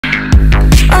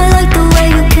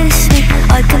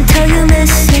I can tell you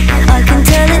miss it. I can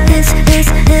tell it is.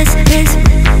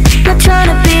 Not trying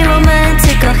to be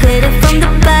romantic, I'll hit it from the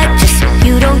back just so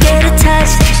you don't get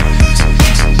attached.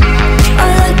 I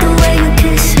like the way you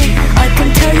kiss it. I can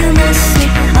tell you miss it.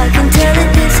 I can tell it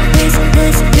is.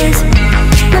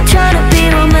 Not trying to be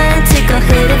romantic, I'll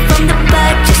hit it from the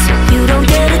back just so you don't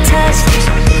get attached.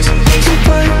 You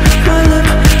bite my lip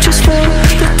just for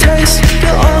the taste.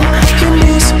 You're on your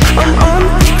knees, I'm on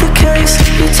the case.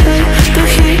 You take the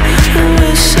heat and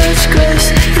with such grace.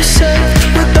 You say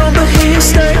we don't, but here you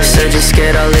stay. Said you're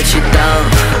scared I'll let you down.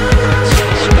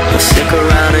 Well, stick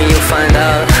around and you'll find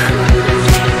out.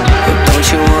 But don't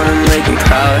you wanna make me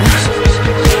proud?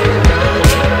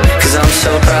 Cause I'm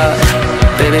so proud,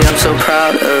 baby, I'm so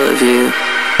proud of you.